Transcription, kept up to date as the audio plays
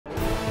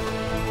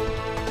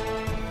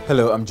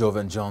Hello, I'm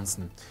Jovan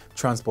Johnson.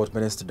 Transport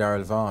Minister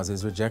Daryl Vaz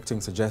is rejecting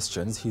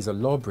suggestions he's a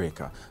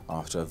lawbreaker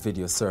after a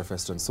video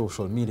surfaced on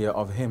social media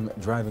of him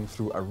driving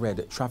through a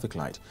red traffic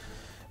light.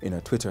 In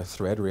a Twitter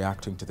thread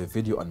reacting to the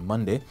video on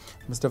Monday,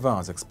 Mr.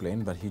 Vaz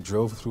explained that he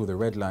drove through the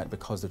red light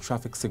because the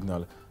traffic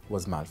signal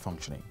was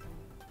malfunctioning.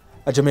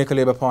 A Jamaica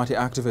Labour Party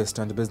activist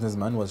and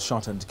businessman was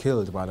shot and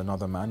killed while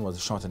another man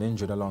was shot and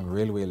injured along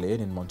Railway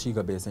Lane in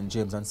Montego Bay, St.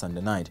 James on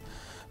Sunday night.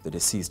 The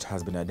deceased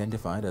has been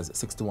identified as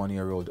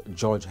 61-year-old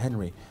George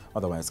Henry,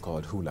 otherwise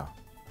called Hula.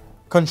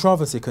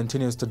 Controversy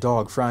continues to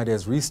dog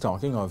Friday's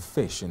restocking of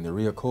fish in the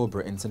Rio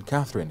Cobra in St.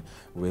 Catherine,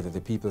 with the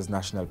People's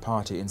National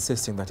Party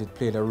insisting that it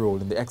played a role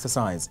in the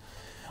exercise.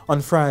 On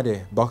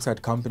Friday,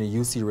 bauxite company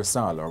UC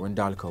Rizal or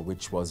Windalco,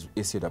 which was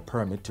issued a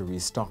permit to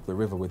restock the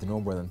river with no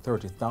more than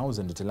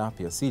 30,000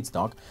 tilapia seed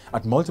stock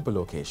at multiple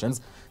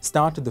locations,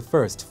 started the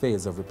first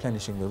phase of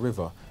replenishing the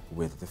river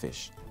with the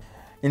fish.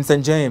 In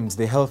St. James,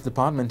 the Health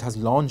Department has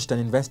launched an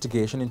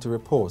investigation into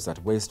reports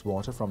that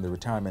wastewater from the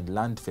retirement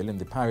landfill in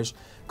the parish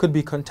could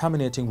be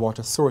contaminating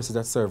water sources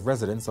that serve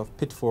residents of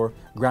Pitford,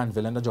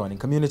 Granville and adjoining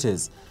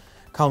communities.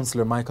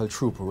 Councillor Michael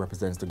Troop, who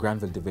represents the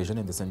Granville Division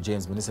in the St.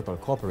 James Municipal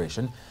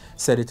Corporation,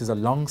 said it is a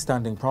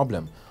long-standing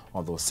problem,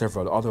 although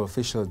several other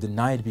officials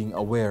denied being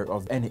aware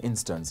of any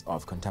instance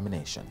of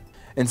contamination.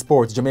 In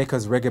sports,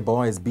 Jamaica's Reggae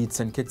Boyz beat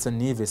St. Kitts and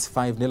Nevis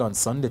 5-0 on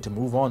Sunday to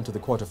move on to the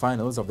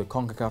quarterfinals of the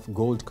CONCACAF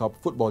Gold Cup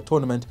football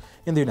tournament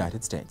in the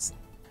United States.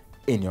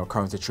 In your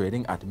currency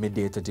trading at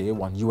midday today,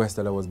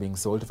 $1 was being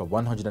sold for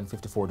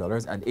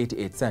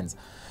 $154.88,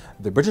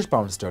 the British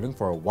pound sterling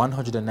for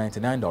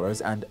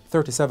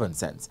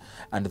 $199.37,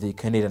 and the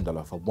Canadian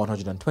dollar for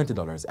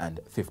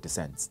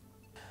 $120.50.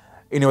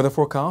 In your weather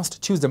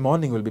forecast, Tuesday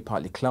morning will be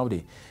partly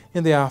cloudy.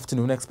 In the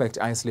afternoon, expect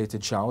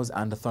isolated showers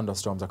and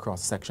thunderstorms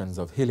across sections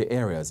of hilly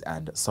areas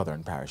and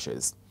southern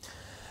parishes.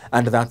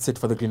 And that's it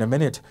for the Gleaner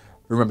Minute.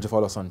 Remember to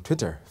follow us on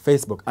Twitter,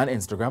 Facebook and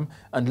Instagram,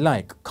 and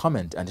like,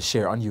 comment and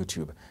share on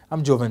YouTube.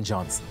 I'm Jovan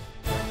Johnson.